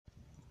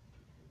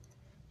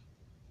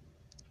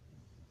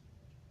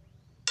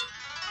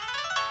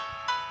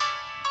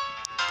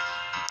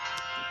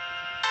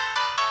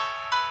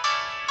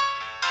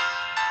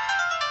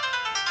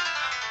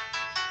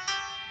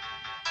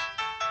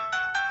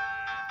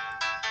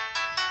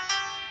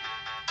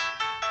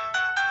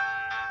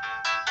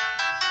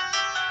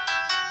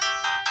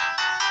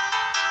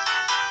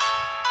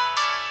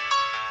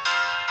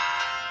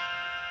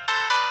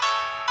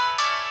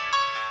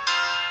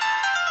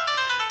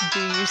Do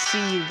you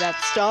see that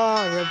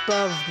star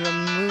above the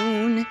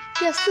moon?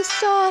 Yes, the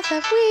star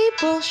that we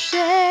both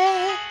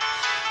share.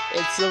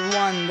 It's the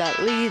one that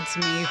leads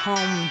me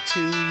home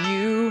to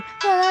you,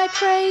 that I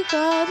pray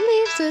God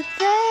leaves it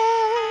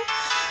there.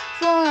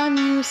 For I'm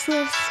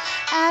useless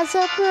as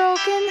a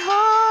broken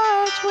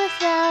heart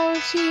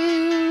without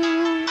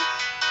you,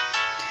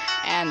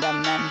 and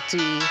I'm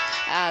empty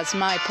as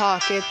my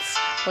pockets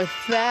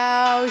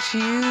without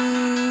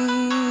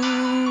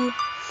you.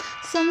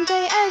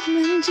 Someday,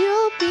 Edmund,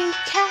 you'll be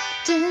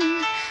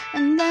captain,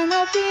 and then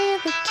I'll be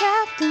the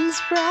captain's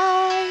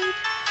bride.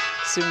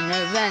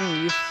 Sooner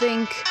than you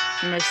think,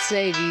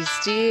 Mercedes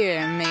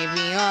dear,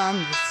 maybe on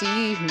this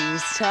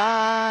evening's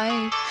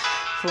tide.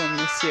 For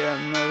Monsieur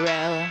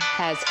Morel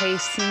has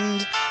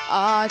hastened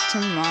our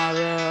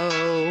tomorrow.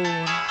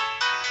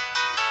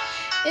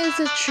 Is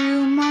it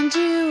true, mon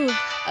Dieu,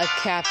 a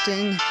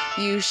captain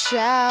you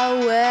shall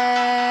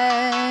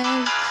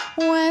wed?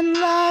 When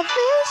love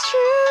is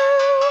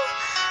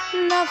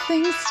true,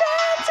 nothing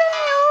stands in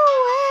your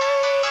way.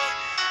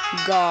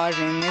 God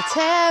in its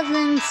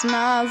heaven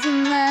smiles,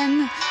 and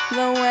then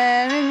the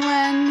where and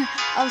when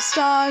of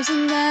stars,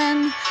 and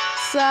then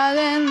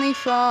suddenly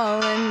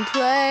fall in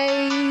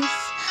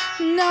place.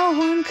 No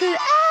one could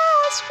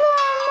ask for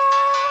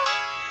more.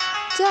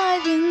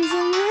 Diamonds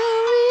and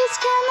rubies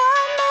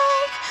cannot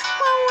make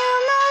what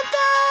will not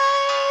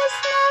die. It's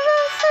never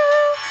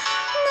through,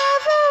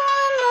 never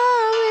when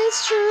love is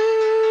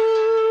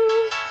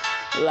true.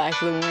 Like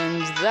the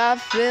wind that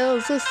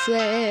fills a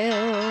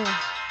sail,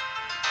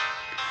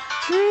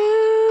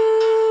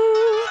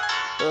 true,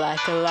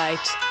 like a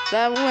light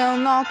that will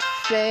not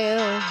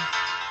fail.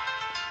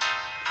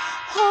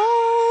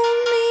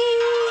 Hold me,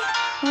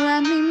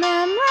 let me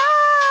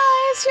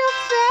memorize your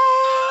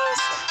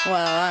face,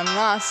 while I'm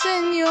lost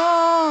in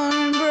your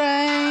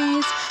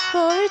embrace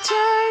for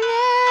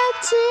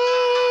eternity.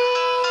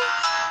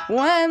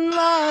 When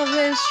love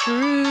is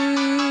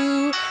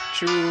true,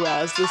 true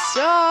as the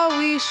star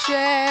we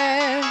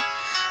share,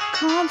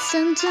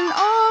 constant and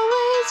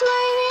always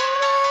waiting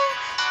there,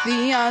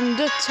 the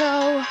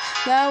undertow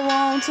that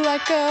won't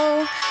let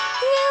go.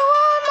 You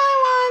are my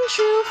one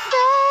true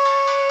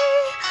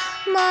faith,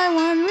 my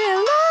one real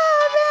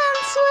love and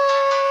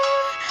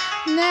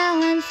swear,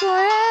 now and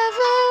forever.